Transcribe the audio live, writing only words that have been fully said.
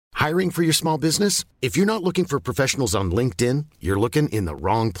Hiring for your small business? If you're not looking for professionals on LinkedIn, you're looking in the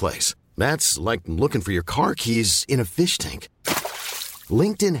wrong place. That's like looking for your car keys in a fish tank.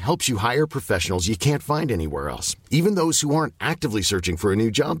 LinkedIn helps you hire professionals you can't find anywhere else, even those who aren't actively searching for a new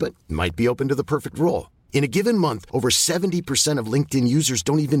job but might be open to the perfect role. In a given month, over 70% of LinkedIn users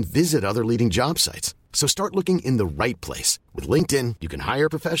don't even visit other leading job sites. So start looking in the right place. With LinkedIn, you can hire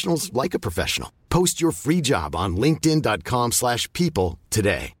professionals like a professional. Post your free job on linkedin.com/people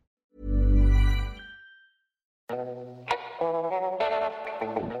today.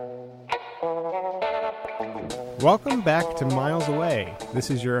 Welcome back to Miles Away. This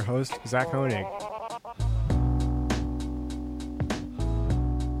is your host, Zach Honig.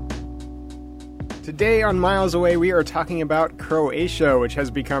 Today on Miles Away, we are talking about Croatia, which has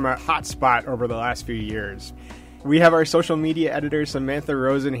become a hotspot over the last few years. We have our social media editor, Samantha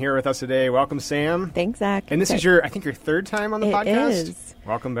Rosen, here with us today. Welcome, Sam. Thanks, Zach. And this is your third time on the podcast? It is.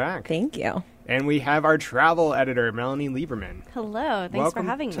 Welcome back. Thank you. And we have our travel editor, Melanie Lieberman. Hello. Thanks for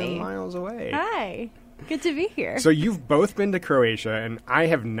having me. Welcome to Miles Away. Hi. Good to be here. So you've both been to Croatia, and I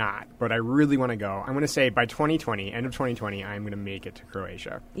have not, but I really want to go. I'm going to say by 2020, end of 2020, I'm going to make it to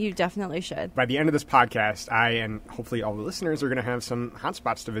Croatia. You definitely should. By the end of this podcast, I and hopefully all the listeners are going to have some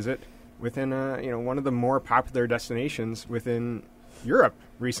hotspots to visit within one of the more popular destinations within Europe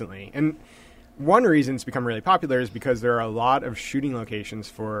recently. And one reason it's become really popular is because there are a lot of shooting locations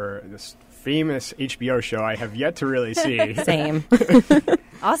for this famous HBO show I have yet to really see. Same.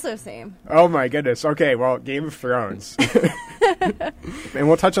 Also same. Oh my goodness. Okay, well, Game of Thrones. And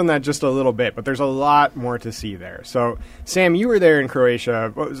we'll touch on that just a little bit, but there's a lot more to see there. So, Sam, you were there in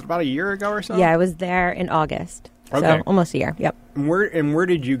Croatia, what was it, about a year ago or so? Yeah, I was there in August. Okay. So almost a year, yep. And where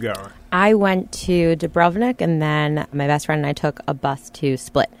did you go? I went to Dubrovnik, and then my best friend and I took a bus to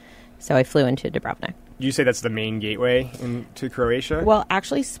Split. So I flew into Dubrovnik. Did you say that's the main gateway into Croatia? Well,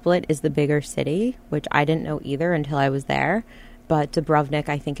 actually, Split is the bigger city, which I didn't know either until I was there. But Dubrovnik,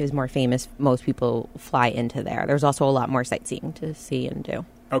 I think, is more famous. Most people fly into there. There's also a lot more sightseeing to see and do.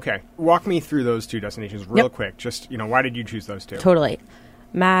 Okay. Walk me through those two destinations real quick. Just, why did you choose those two? Totally.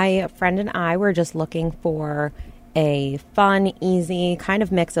 My friend and I were just looking for a fun, easy kind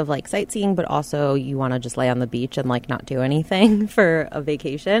of mix of like sightseeing, but also you want to just lay on the beach and like not do anything for a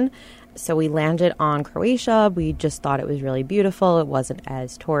vacation. So we landed on Croatia. We just thought it was really beautiful. It wasn't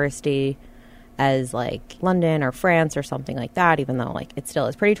as touristy as like London or France or something like that, even though like it still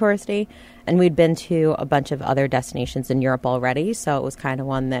is pretty touristy. And we'd been to a bunch of other destinations in Europe already, so it was kind of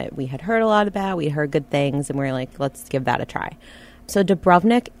one that we had heard a lot about. We heard good things, and we were like, let's give that a try. So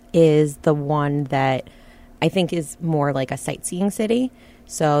Dubrovnik is the one that I think is more like a sightseeing city.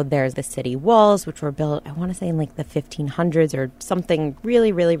 So there's the city walls, which were built, I want to say, in like the 1500s or something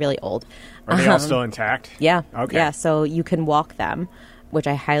really, really, really old. Are they all still intact? Yeah. Okay. Yeah, so you can walk them, which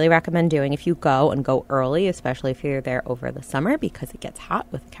I highly recommend doing if you go, and go early, especially if you're there over the summer, because it gets hot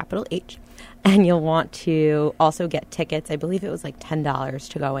with a capital H. And you'll want to also get tickets. I believe it was like $10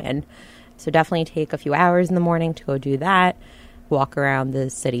 to go in. So definitely take a few hours in the morning to go do that. Walk around the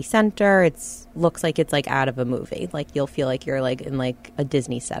city center. It looks like it's like out of a movie. Like you'll feel like you're like in like a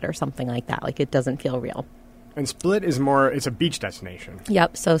Disney set or something like that. Like it doesn't feel real. And Split is it's a beach destination.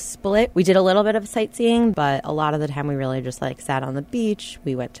 Yep. So Split, we did a little bit of sightseeing, but a lot of the time we really just like sat on the beach.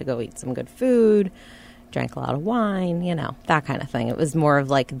 We went to go eat some good food, drank a lot of wine, that kind of thing. It was more of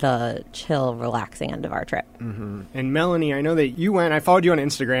like the chill, relaxing end of our trip. Mm-hmm. And Melanie, I know that you went, I followed you on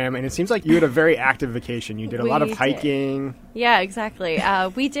Instagram, and it seems like you had a very active vacation. You did a lot of hiking. Yeah, exactly.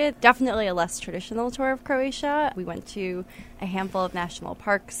 We did definitely a less traditional tour of Croatia. We went to a handful of national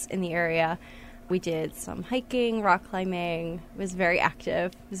parks in the area. We did some hiking, rock climbing. It was very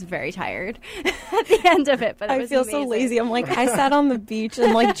active. I was very tired at the end of it, but it was feel amazing. So lazy. I'm like, I sat on the beach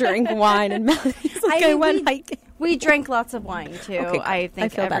and like drank wine, and Melody's like, I went hiking. We drank lots of wine too. Okay, I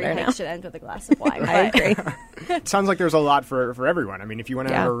think feel every better hike now. should end with a glass of wine. I agree. It sounds like there's a lot for everyone. I mean, if you want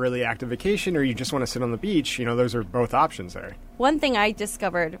to have a really active vacation or you just want to sit on the beach, those are both options there. One thing I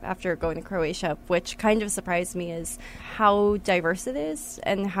discovered after going to Croatia, which kind of surprised me, is how diverse it is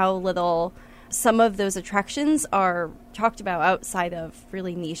and how little some of those attractions are talked about outside of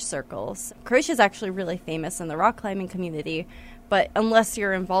really niche circles. Croatia is actually really famous in the rock climbing community, but unless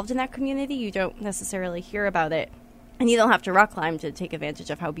you're involved in that community, you don't necessarily hear about it. And you don't have to rock climb to take advantage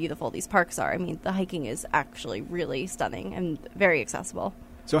of how beautiful these parks are. I mean, the hiking is actually really stunning and very accessible.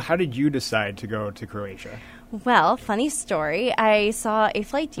 So how did you decide to go to Croatia? Well, funny story. I saw a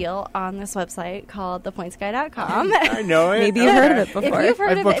flight deal on this website called thepointsguy.com. I know it. Maybe you've heard of it before. If you've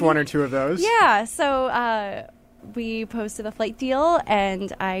heard I've of booked it, one or two of those. Yeah, so we posted a flight deal,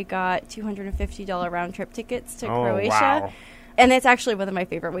 and I got $250 round-trip tickets to Croatia. Wow. And it's actually one of my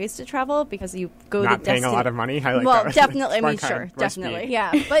favorite ways to travel because you go Not to paying a lot of money? I like well, that. definitely. I mean, Smart sure, kind. Recipe. definitely.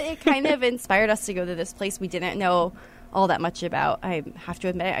 Yeah. But it kind of inspired us to go to this place we didn't know all that much about. I have to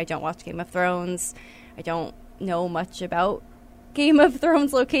admit, I don't watch Game of Thrones. I don't know much about Game of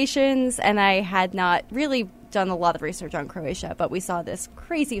Thrones locations, and I had not really done a lot of research on Croatia, but we saw this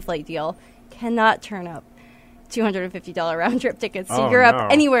crazy flight deal. Cannot turn up $250 round trip tickets to Europe,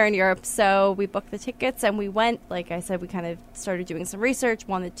 anywhere in Europe. So we booked the tickets and we went. Like I said, we kind of started doing some research,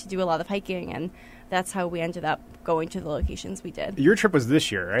 wanted to do a lot of hiking, and that's how we ended up going to the locations we did. Your trip was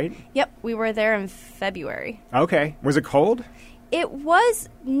this year, right? Yep, we were there in February. Okay. Was it cold? It was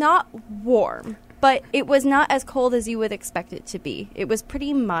not warm, but it was not as cold as you would expect it to be. It was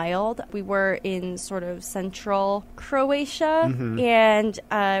pretty mild. We were in sort of central Croatia, and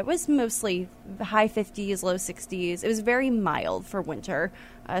it was mostly high 50s, low 60s. It was very mild for winter,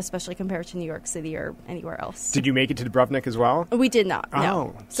 especially compared to New York City or anywhere else. Did you make it to Dubrovnik as well? We did not,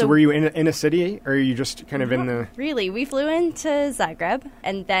 no. Oh. So were you in a city, or are you just kind of in the... Really, we flew into Zagreb,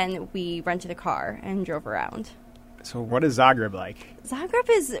 and then we rented a car and drove around. So what is Zagreb like? Zagreb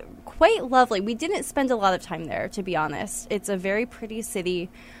is quite lovely. We didn't spend a lot of time there, to be honest. It's a very pretty city.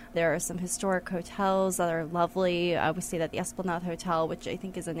 There are some historic hotels that are lovely. We stayed at the Esplanade Hotel, which I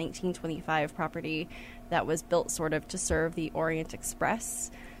think is a 1925 property that was built sort of to serve the Orient Express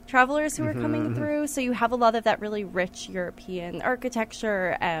travelers who were coming through. So you have a lot of that really rich European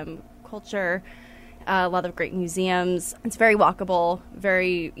architecture, culture, a lot of great museums. It's very walkable,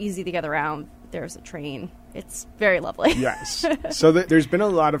 very easy to get around. There's a train. It's very lovely. Yes. So there's been a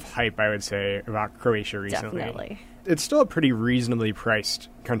lot of hype, I would say, about Croatia recently. Definitely. It's still a pretty reasonably priced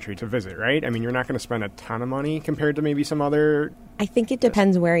country to visit, right? I mean, you're not going to spend a ton of money compared to maybe some other... I think it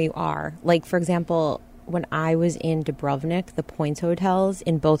depends where you are. Like, for example, when I was in Dubrovnik, the Points hotels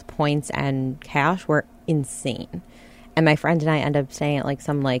in both Points and Cash were insane. And my friend and I ended up staying at, like,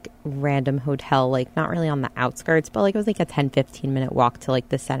 some, like, random hotel, like, not really on the outskirts, but, like, it was, like, a 10, 15-minute walk to, like,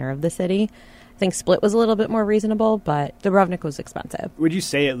 the center of the city. I think Split was a little bit more reasonable, but Dubrovnik was expensive. Would you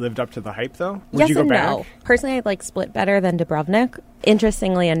say it lived up to the hype, though? Would Yes you go and back? no. Personally, I like Split better than Dubrovnik.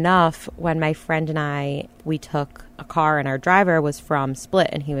 Interestingly enough, when my friend and we took a car and our driver was from Split,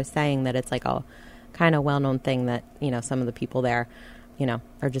 and he was saying that it's like a kind of well-known thing that, you know, some of the people there, you know,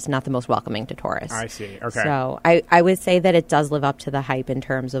 are just not the most welcoming to tourists. I see. Okay. So I would say that it does live up to the hype in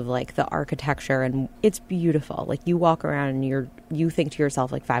terms of, like, the architecture, and it's beautiful. Like, you walk around and you think to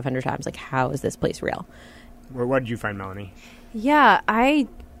yourself, like, 500 times, like, how is this place real? What did you find, Melanie? Yeah, I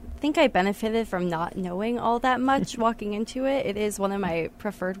think I benefited from not knowing all that much walking into it. It is one of my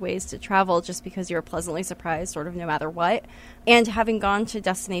preferred ways to travel just because you're pleasantly surprised sort of no matter what. And having gone to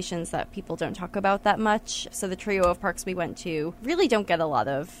destinations that people don't talk about that much, so the trio of parks we went to really don't get a lot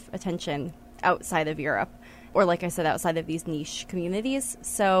of attention outside of Europe, or like I said, outside of these niche communities.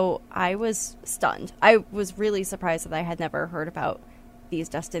 So I was stunned. I was really surprised that I had never heard about these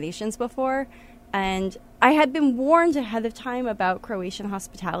destinations before. And I had been warned ahead of time about Croatian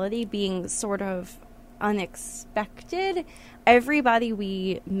hospitality being sort of unexpected. Everybody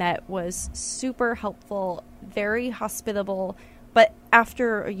we met was super helpful, very hospitable, but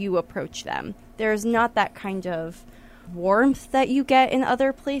after you approach them, there's not that kind of warmth that you get in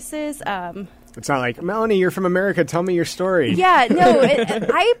other places. It's not like, Melanie, you're from America, tell me your story. Yeah, no,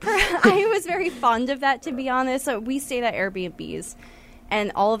 I was very fond of that, to be honest. So we stayed at Airbnbs,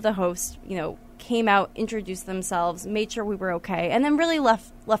 and all of the hosts, you know, came out, introduced themselves, made sure we were okay, and then really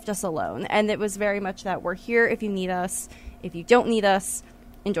left us alone. And it was very much that we're here if you need us. If you don't need us,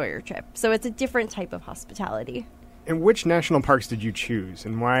 enjoy your trip. So it's a different type of hospitality. And which national parks did you choose,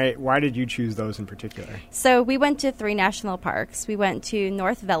 and why did you choose those in particular? So we went to 3 national parks. We went to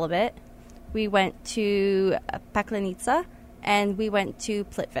North Velebit, we went to Paklenica, and we went to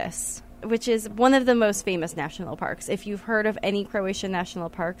Plitvice, which is one of the most famous national parks. If you've heard of any Croatian national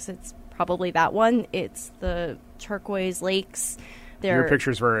parks, it's probably that one. It's the turquoise lakes. Your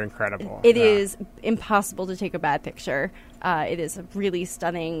pictures were incredible. It is impossible to take a bad picture. It is a really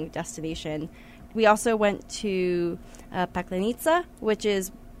stunning destination. We also went to Paklenica, which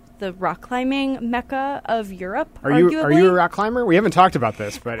is the rock climbing mecca of Europe. Are you a rock climber? We haven't talked about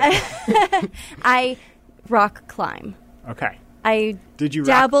this, but I rock climb. Okay. Did you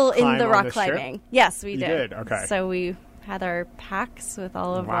dabble in the rock climbing? Trip? Yes, we did. You did. Okay. So we had our packs with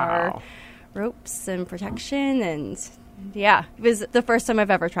all of our ropes and protection, and Yeah, it was the first time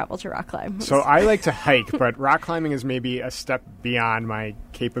I've ever traveled to rock climb. So I like to hike, but rock climbing is maybe a step beyond my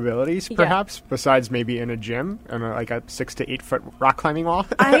capabilities, perhaps, besides maybe in a gym and like a 6 to 8 foot rock climbing wall.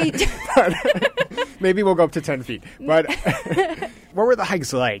 Maybe we'll go up to 10 feet. But what were the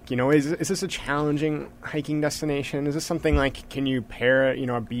hikes like? You know, is this a challenging hiking destination? Is this something like, can you pair, you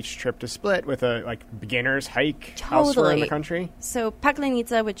know, a beach trip to Split with a like beginner's hike elsewhere in the country? So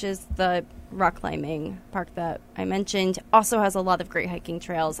Paklenica, which is the rock climbing park that I mentioned, also has a lot of great hiking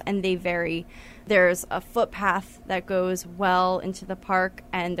trails, and they vary. There's a footpath that goes well into the park,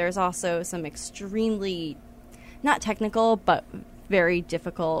 and there's also some extremely, not technical, but very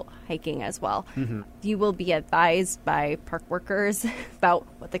difficult hiking as well. Mm-hmm. You will be advised by park workers about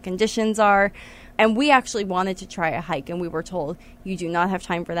what the conditions are. And we actually wanted to try a hike, and we were told, you do not have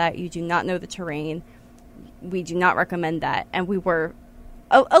time for that. You do not know the terrain. We do not recommend that. And we were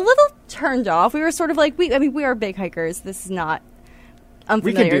a little turned off. We were sort of like, we are big hikers. This is not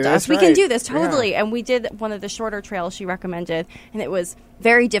unfamiliar to us. We can do this, totally. Yeah. And we did one of the shorter trails she recommended, and it was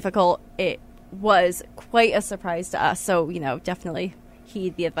very difficult. It was quite a surprise to us. So, you know, definitely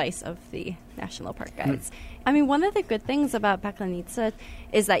heed the advice of the National Park guides. I mean, one of the good things about Paklenica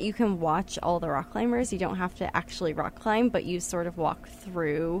is that you can watch all the rock climbers. You don't have to actually rock climb, but you sort of walk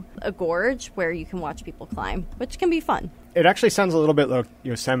through a gorge where you can watch people climb, which can be fun. It actually sounds a little bit like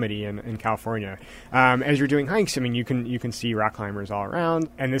Yosemite in California. As you're doing hikes, I mean, you can see rock climbers all around,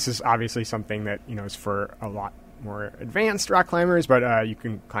 and this is obviously something that, you know, is for a lot more advanced rock climbers, but you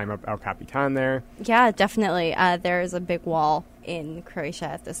can climb up El Capitan there. Yeah, definitely. There is a big wall in Croatia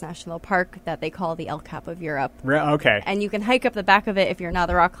at this national park that they call the El Cap of Europe. Okay. And you can hike up the back of it if you're not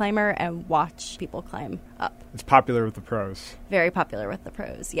a rock climber and watch people climb up. It's popular with the pros. Very popular with the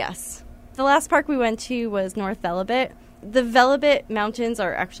pros, yes. The last park we went to was North Velebit. The Velebit Mountains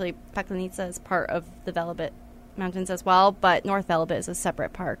are actually, Paklenica is part of the Velebit Mountains as well, but North Velebit is a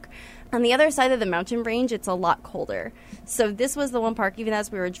separate park. On the other side of the mountain range, it's a lot colder. So this was the one park, even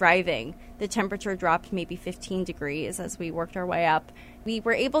as we were driving, the temperature dropped maybe 15 degrees as we worked our way up. We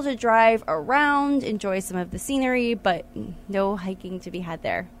were able to drive around, enjoy some of the scenery, but no hiking to be had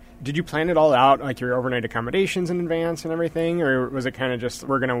there. Did you plan it all out, like your overnight accommodations in advance and everything? Or was it kind of just,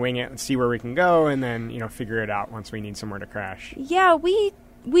 we're going to wing it and see where we can go and then, you know, figure it out once we need somewhere to crash? Yeah, we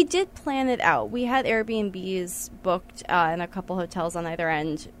did plan it out. We had Airbnbs booked and a couple hotels on either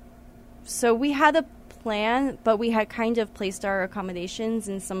end. So we had a plan, but we had kind of placed our accommodations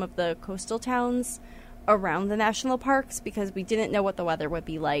in some of the coastal towns around the national parks because we didn't know what the weather would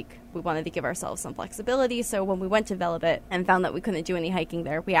be like. We wanted to give ourselves some flexibility. So when we went to Velebit and found that we couldn't do any hiking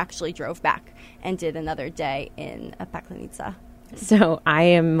there, we actually drove back and did another day in Paklenica. So I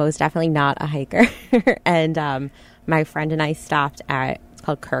am most definitely not a hiker. And my friend and I stopped at, it's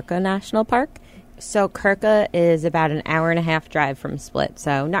called Krka National Park. So Krka is about an hour and a half drive from Split,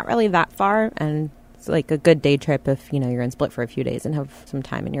 so not really that far, and it's like a good day trip if, you know, you're in Split for a few days and have some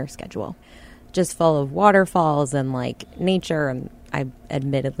time in your schedule. Just full of waterfalls and like nature, and I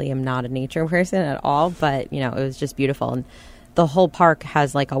admittedly am not a nature person at all, but, you know, it was just beautiful. And the whole park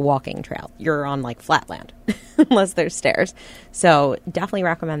has like a walking trail. You're on like flat land unless there's stairs. So definitely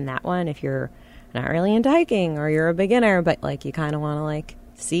recommend that one if you're not really into hiking or you're a beginner, but like you kind of want to like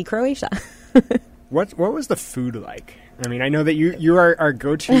see Croatia. What was the food like? I mean, I know that you are our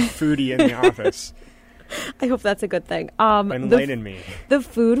go-to foodie in the office. I hope that's a good thing. Enlighten me. The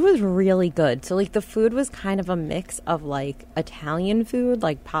food was really good. So, like, the food was kind of a mix of, like, Italian food,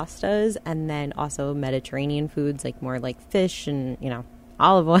 like pastas, and then also Mediterranean foods, like more like fish and, you know,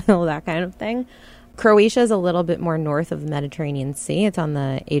 olive oil, that kind of thing. Croatia is a little bit more north of the Mediterranean Sea. It's on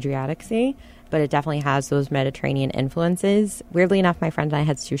the Adriatic Sea, but it definitely has those Mediterranean influences. Weirdly enough, my friend and I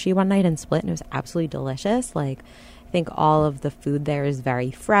had sushi one night in Split, and it was absolutely delicious. Like, I think all of the food there is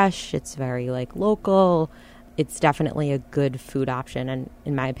very fresh. It's very, like, local. It's definitely a good food option, and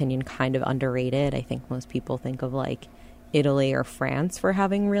in my opinion, kind of underrated. I think most people think of, like, Italy or France for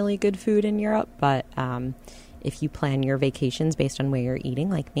having really good food in Europe, but if you plan your vacations based on where you're eating,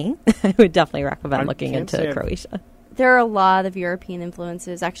 like me, I would definitely recommend looking into Croatia. There are a lot of European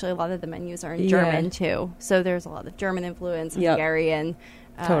influences. Actually, a lot of the menus are in German, too. So there's a lot of German influence, Hungarian.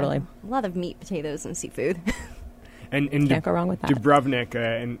 Totally. A lot of meat, potatoes, and seafood. And can't go wrong with that. Dubrovnik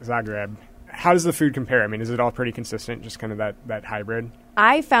in Zagreb, how does the food compare? I mean, is it all pretty consistent, just kind of that hybrid?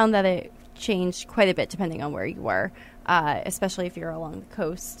 I found that it changed quite a bit depending on where you were, especially if you're along the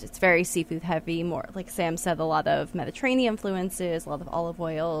coast. It's very seafood heavy, more, like Sam said, a lot of Mediterranean influences, a lot of olive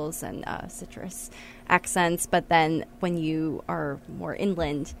oils and citrus accents. But then when you are more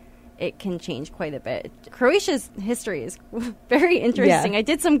inland, it can change quite a bit. Croatia's history is very interesting. Yeah. I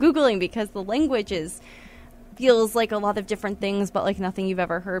did some Googling because the language is feels like a lot of different things, but like nothing you've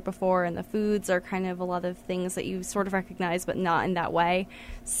ever heard before. And the foods are kind of a lot of things that you sort of recognize, but not in that way.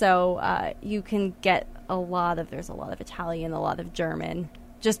 So you can get there's a lot of Italian, a lot of German,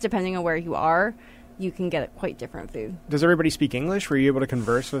 just depending on where you are. You can get quite different food. Does everybody speak English? Were you able to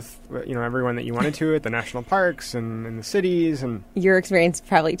converse with everyone that you wanted to at the national parks and in the cities? And Your experience is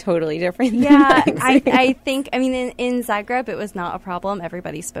probably totally different. Yeah, I think, in Zagreb, it was not a problem.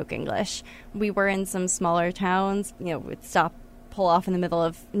 Everybody spoke English. We were in some smaller towns, we'd pull off in the middle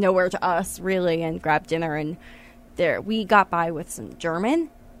of nowhere to us, really, and grab dinner. And there, we got by with some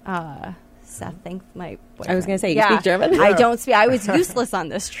German. Seth, thanks, my boyfriend. I was going to say, you speak German? I don't speak. I was useless on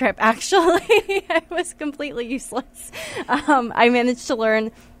this trip, actually. I was completely useless. I managed to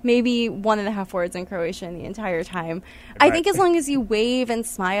learn maybe 1.5 words in Croatian the entire time. I think as long as you wave and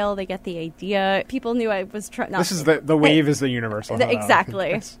smile, they get the idea. People knew I was trying. This is the wave is the universal.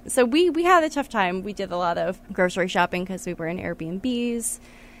 Exactly. So we had a tough time. We did a lot of grocery shopping because we were in Airbnbs.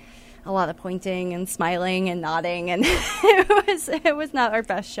 A lot of pointing and smiling and nodding, and it was not our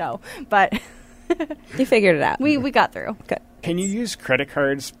best show, but you figured it out. We got through. Good. Can you use credit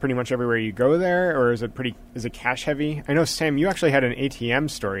cards pretty much everywhere you go there, or is it cash heavy? I know, Sam, you actually had an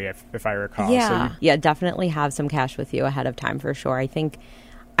ATM story, if I recall. Yeah, definitely have some cash with you ahead of time for sure.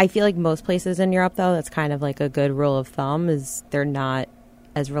 I feel like most places in Europe, though, that's kind of like a good rule of thumb, is they're not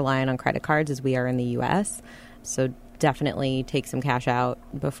as reliant on credit cards as we are in the U.S., so definitely take some cash out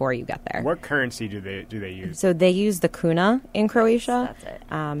before you get there. What currency do they use? So they use the kuna in Croatia. That's it.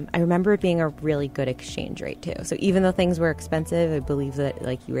 I remember it being a really good exchange rate too. So even though things were expensive, I believe that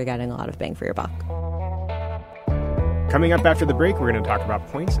you were getting a lot of bang for your buck. Coming up after the break, we're going to talk about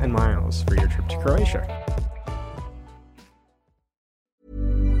points and miles for your trip to Croatia.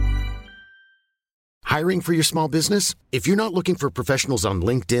 Hiring for your small business? If you're not looking for professionals on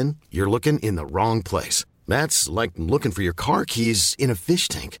LinkedIn, you're looking in the wrong place. That's like looking for your car keys in a fish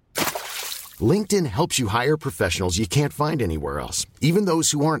tank. LinkedIn helps you hire professionals you can't find anywhere else, even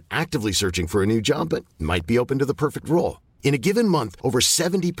those who aren't actively searching for a new job but might be open to the perfect role. In a given month, over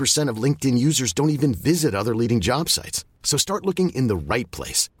 70% of LinkedIn users don't even visit other leading job sites. So start looking in the right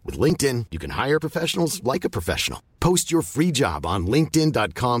place. With LinkedIn, you can hire professionals like a professional. Post your free job on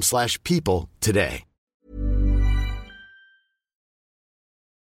linkedin.com/people today.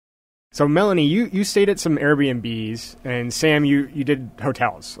 So, Melanie, you stayed at some Airbnbs, and Sam, you did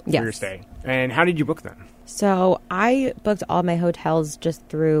hotels for your stay. And how did you book them? So I booked all my hotels just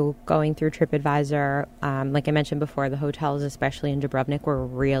through going through TripAdvisor. Like I mentioned before, the hotels, especially in Dubrovnik, were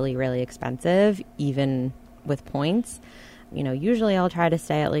really, really expensive, even with points. Usually I'll try to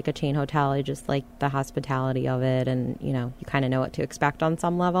stay at like a chain hotel. I just like the hospitality of it, and, you kind of know what to expect on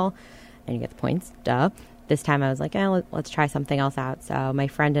some level, and you get the points, duh. This time I was like, let's try something else out. So my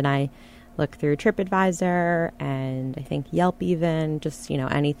friend and I looked through TripAdvisor and I think Yelp even, just,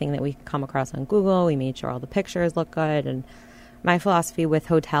 anything that we could come across on Google. We made sure all the pictures look good. And my philosophy with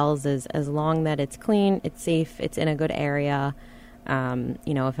hotels is as long that it's clean, it's safe, it's in a good area.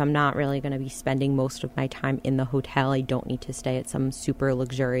 If I'm not really going to be spending most of my time in the hotel, I don't need to stay at some super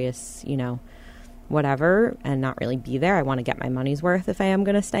luxurious, whatever, and not really be there. I want to get my money's worth if I am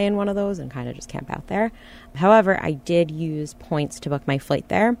going to stay in one of those and kind of just camp out there. However, I did use points to book my flight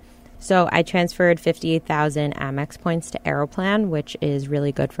there. So I transferred 58,000 Amex points to Aeroplan, which is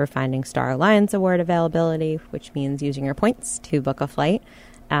really good for finding Star Alliance Award availability, which means using your points to book a flight.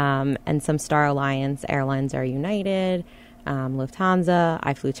 And some Star Alliance airlines are United, Lufthansa.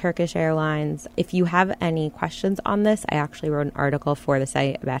 I flew Turkish Airlines. If you have any questions on this, I actually wrote an article for the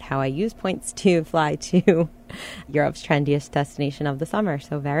site about how I use points to fly to Europe's trendiest destination of the summer.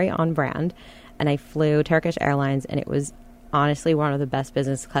 So very on brand. And I flew Turkish Airlines, and it was honestly one of the best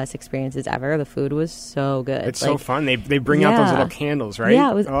business class experiences ever. The food was so good. It's so fun. They bring out those little candles, right? Yeah,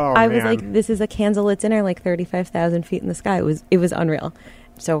 it was. I was like, this is a candlelit dinner, like 35,000 feet in the sky. It was unreal.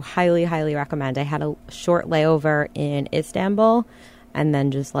 So highly, highly recommend. I had a short layover in Istanbul and then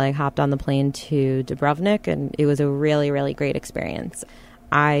just hopped on the plane to Dubrovnik, and it was a really, really great experience.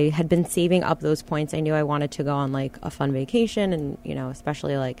 I had been saving up those points. I knew I wanted to go on a fun vacation, and,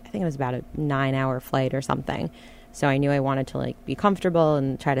 especially I think it was about a 9-hour flight or something. So I knew I wanted to be comfortable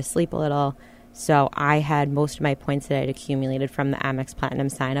and try to sleep a little. So I had most of my points that I had accumulated from the Amex Platinum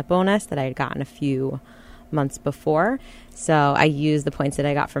sign-up bonus that I had gotten a few months before. So I used the points that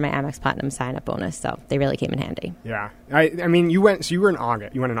I got for my Amex Platinum sign-up bonus. So they really came in handy. Yeah. I mean, you went in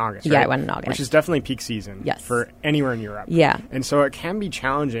August. You went in August, right? Yeah, I went in August. Which is definitely peak season for anywhere in Europe. Yeah. And so it can be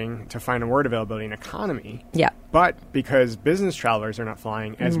challenging to find award availability in economy. Yeah. But because business travelers are not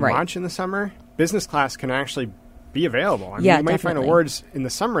flying as much in the summer, business class can actually be available. I mean, you might find awards in the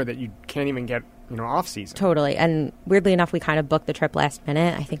summer that you can't even get off season. Totally. And weirdly enough, we kind of booked the trip last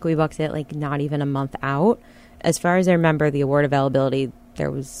minute. I think we booked it like not even a month out. As far as I remember, the award availability,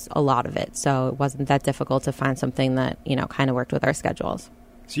 there was a lot of it. So it wasn't that difficult to find something that, kind of worked with our schedules.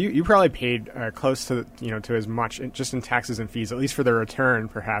 So you probably paid close to to as much just in taxes and fees, at least for the return,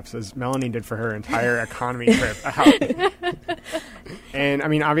 perhaps, as Melanie did for her entire economy trip out. And I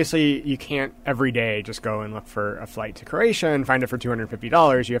mean, obviously, you can't every day just go and look for a flight to Croatia and find it for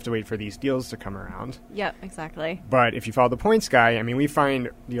 $250. You have to wait for these deals to come around. Yep, exactly. But if you follow the Points Guy, I mean, we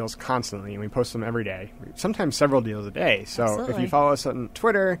find deals constantly, and we post them every day. Sometimes several deals a day. So Absolutely. if you follow us on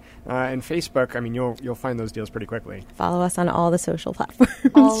Twitter and Facebook, I mean, you'll find those deals pretty quickly. Follow us on all the social platforms.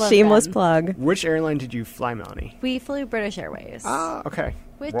 All of Shameless them. plug. Which airline did you fly, Melanie? We flew British Airways. Okay.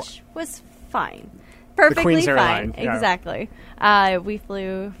 Which was fine. Perfectly Queen's fine. airline, yeah. Exactly. We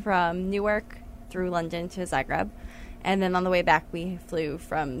flew from Newark through London to Zagreb. And then on the way back, we flew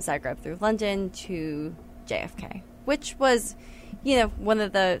from Zagreb through London to JFK, which was, one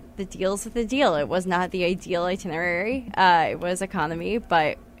of the deals with the deal. It was not the ideal itinerary. It was economy,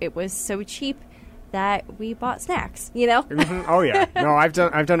 but it was so cheap that we bought snacks, Mm-hmm. Oh yeah, no, I've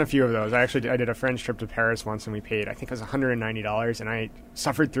done a few of those. I did a friend's trip to Paris once, and we paid, I think it was $190, and I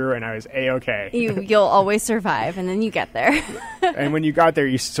suffered through it, and I was A-okay. You'll always survive, and then you get there. And when you got there,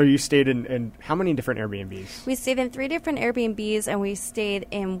 you stayed in how many different Airbnbs? We stayed in 3 different Airbnbs, and we stayed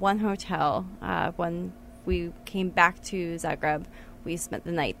in one hotel. When we came back to Zagreb, we spent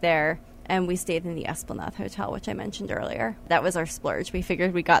the night there. And we stayed in the Esplanade Hotel, which I mentioned earlier. That was our splurge. We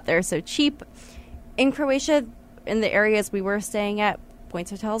figured we got there so cheap. In Croatia, in the areas we were staying at,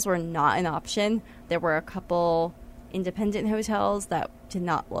 Points hotels were not an option. There were a couple independent hotels that did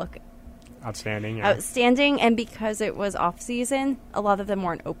not look Outstanding. Yeah. outstanding. And because it was off-season, a lot of them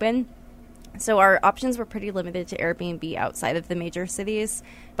weren't open. So our options were pretty limited to Airbnb outside of the major cities.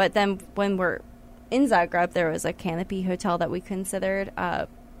 But then when we're in Zagreb, there was a Canopy hotel that we considered.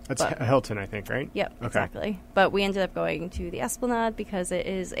 That's a Hilton, I think, right? Yep, Okay. exactly. But we ended up going to the Esplanade because it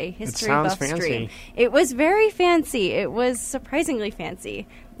is a history sounds buff fancy. stream. It was very fancy. It was surprisingly fancy.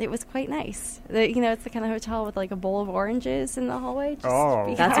 It was quite nice. It's the kind of hotel with like a bowl of oranges in the hallway.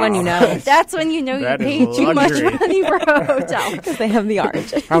 Oh, That's when you know. That's when you know you That is paid too much luxury. money for a hotel. Because they have the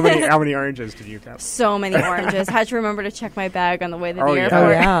orange. How many oranges did you have? So many oranges. Had to remember to check my bag on the way to the Oh, yeah. airport. Oh,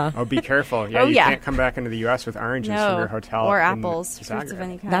 yeah. Oh, be careful. Yeah, Oh, you yeah. can't come back into the U.S. with oranges No, from your hotel. or in apples, fruits of Zagreb.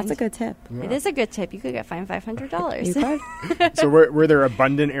 any kind. That's a good tip. It is a good tip. You could get fined $500. You could. So were there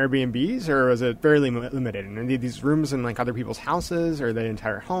abundant Airbnbs, or was it fairly limited? And are these rooms in like other people's houses, or are they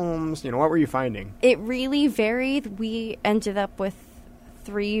entire homes? What were you finding? It really varied. We ended up with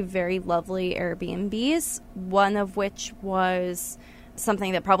 3 very lovely Airbnbs, one of which was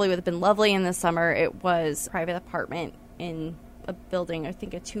something that probably would have been lovely in the summer. It was a private apartment in a building, I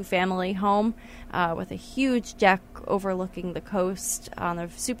think a 2-family home, with a huge deck overlooking the coast. On a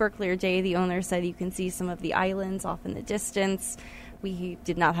super clear day, the owner said you can see some of the islands off in the distance. We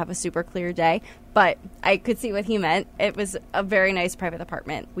did not have a super clear day, but I could see what he meant. It was a very nice private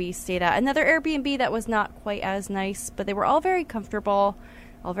apartment. We stayed at another Airbnb that was not quite as nice, but they were all very comfortable,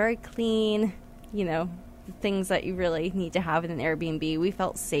 all very clean, the things that you really need to have in an Airbnb. We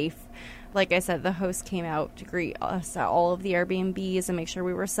felt safe. Like I said, the host came out to greet us at all of the Airbnbs and make sure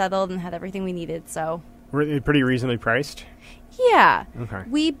we were settled and had everything we needed, so... Were they pretty reasonably priced? Yeah. Okay.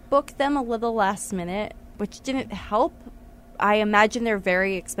 We booked them a little last minute, which didn't help. I imagine they're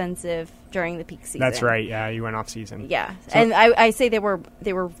very expensive during the peak season. That's right. Yeah, you went off season. Yeah, So- and I say they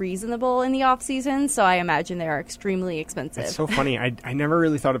were reasonable in the off season, so I imagine they are extremely expensive. It's so funny. I never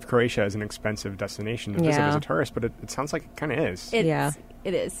really thought of Croatia as an expensive destination to visit Yeah. as a tourist, but it sounds like it kind of is. Yeah.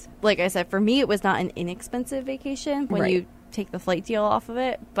 It is. Like I said, for me, it was not an inexpensive vacation when Right. you take the flight deal off of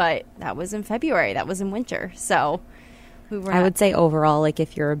it, but that was in February. That was in winter, so we were. I would say overall, like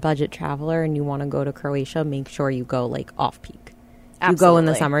if you're a budget traveler and you want to go to Croatia, make sure you go like off peak. You go in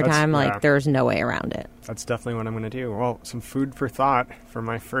the Absolutely. summertime, That's- yeah. like there's no way around it. That's definitely what I'm going to do. Well, some food for thought for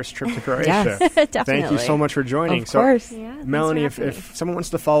my first trip to Croatia. Yes. Thank you Definitely. so much for joining. Of course. Yeah, thanks Melanie, for having if someone wants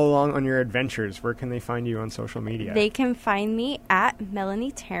to follow along on your adventures, where can they find you on social media? They can find me at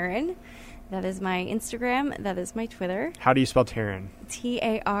Melanie Taryn. That is my Instagram. That is my Twitter. How do you spell Taryn?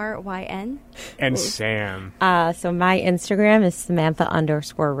 Taryn. And Sam. So my Instagram is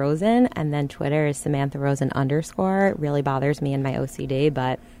Samantha_Rosen, and then Twitter is Samantha Rosen _. It really bothers me in my OCD,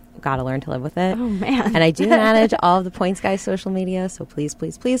 but got to learn to live with it. Oh, man. And I do manage all of the Points Guys social media, so please,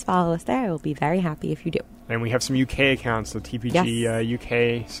 please, please follow us there. I will be very happy if you do. And we have some UK accounts. The TPG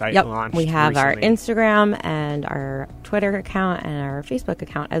UK site Yep, launched we have our recently. Instagram and our Twitter account and our Facebook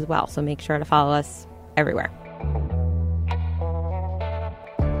account as well, so make sure to follow us everywhere.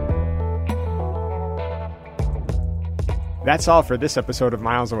 That's all for this episode of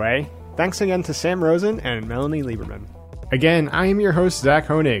Miles Away. Thanks again to Sam Rosen and Melanie Lieberman. Again, I am your host, Zach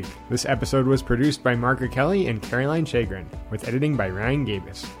Honig. This episode was produced by Margaret Kelly and Caroline Chagrin, with editing by Ryan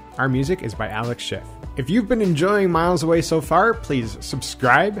Gabus. Our music is by Alex Schiff. If you've been enjoying Miles Away so far, please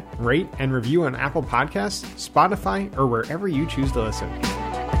subscribe, rate, and review on Apple Podcasts, Spotify, or wherever you choose to listen.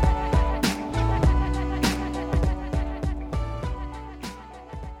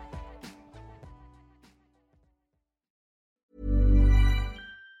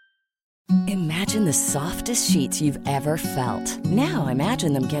 Imagine the softest sheets you've ever felt. Now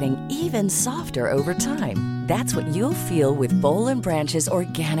imagine them getting even softer over time. That's what you'll feel with Boll & Branch's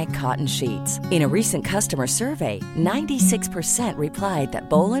organic cotton sheets. In a recent customer survey, 96% replied that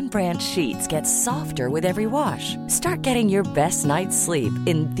Boll & Branch sheets get softer with every wash. Start getting your best night's sleep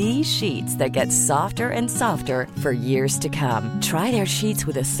in these sheets that get softer and softer for years to come. Try their sheets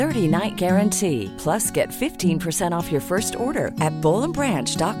with a 30-night guarantee. Plus, get 15% off your first order at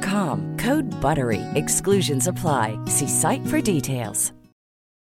bollandbranch.com. Code BUTTERY. Exclusions apply. See site for details.